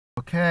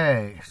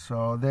Okay,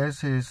 so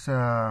this is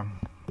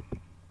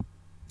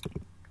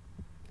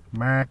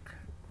Mac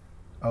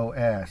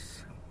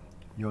OS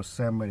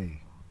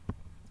Yosemite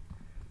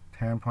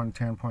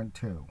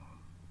 10.10.2,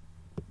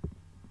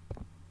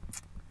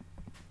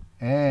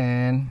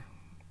 and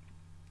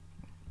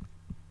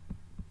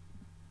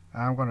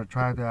I'm going to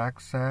try to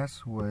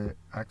access the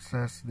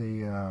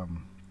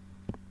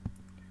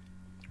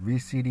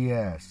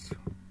VCDS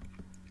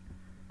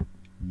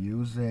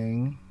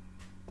using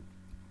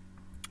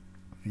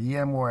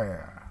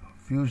VMware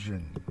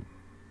Fusion.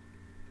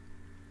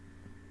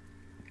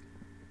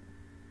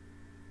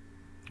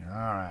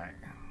 Alright,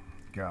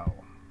 go.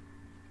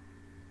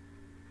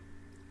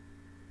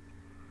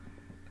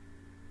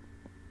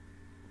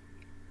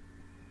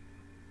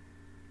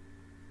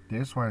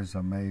 This one is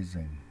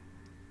amazing.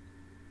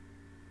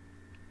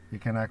 You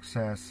can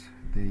access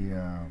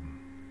the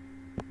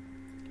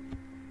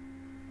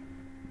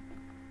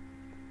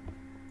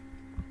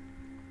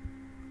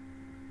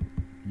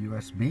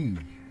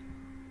USB.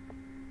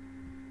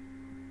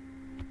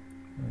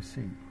 Let's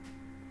see.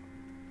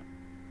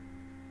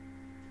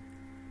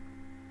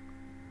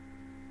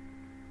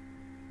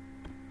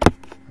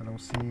 I don't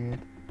see it.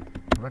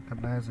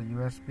 Recognize the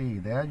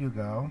USB. There you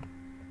go.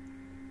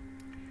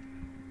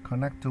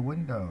 Connect to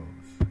Windows.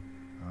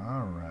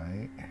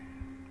 Alright.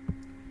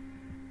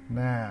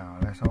 Now,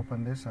 let's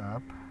open this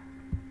up.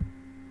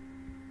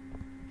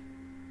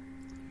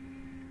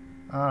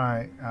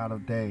 Alright, out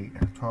of date.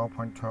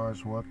 12.12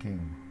 is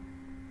working.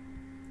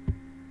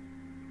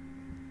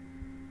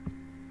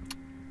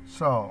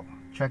 So,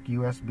 check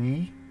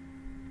USB.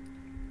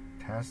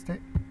 Test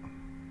it.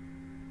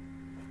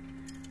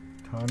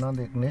 Turn on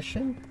the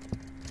ignition.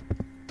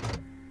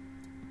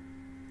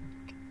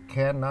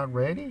 Can not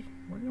ready?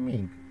 What do you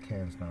mean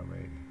can's not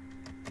ready?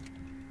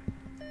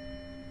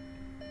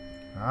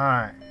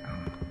 Alright.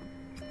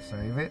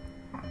 Save it.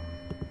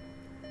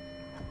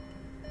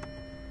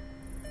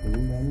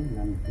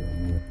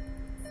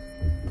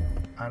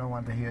 I don't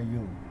want to hear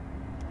you.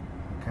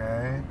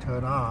 Okay,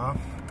 turn off.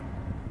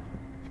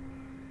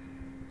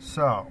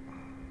 So,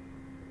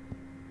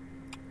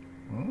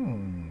 they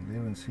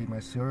even see my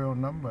serial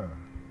number.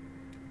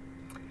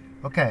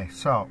 Okay,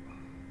 so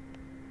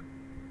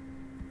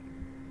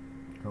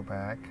go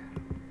back,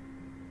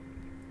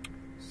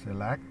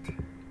 select.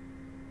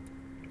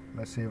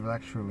 Let's see if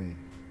actually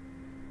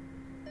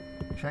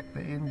check the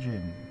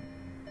engine.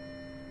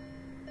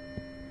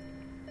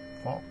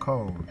 Fault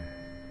code.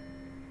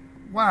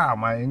 Wow,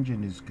 my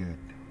engine is good.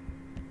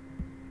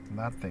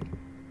 Nothing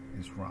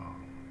is wrong.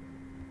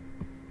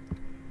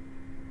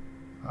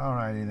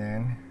 Alrighty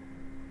then.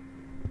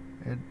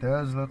 It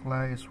does look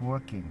like it's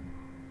working.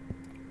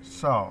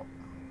 So,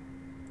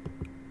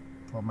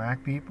 for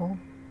Mac people,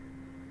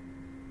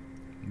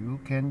 you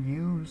can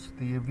use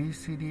the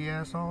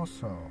VCDS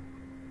also.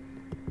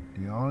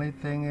 The only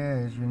thing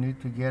is you need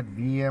to get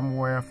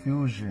VMware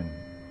Fusion.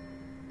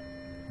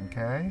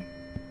 Okay?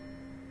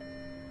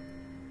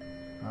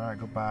 Alright,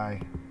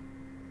 goodbye.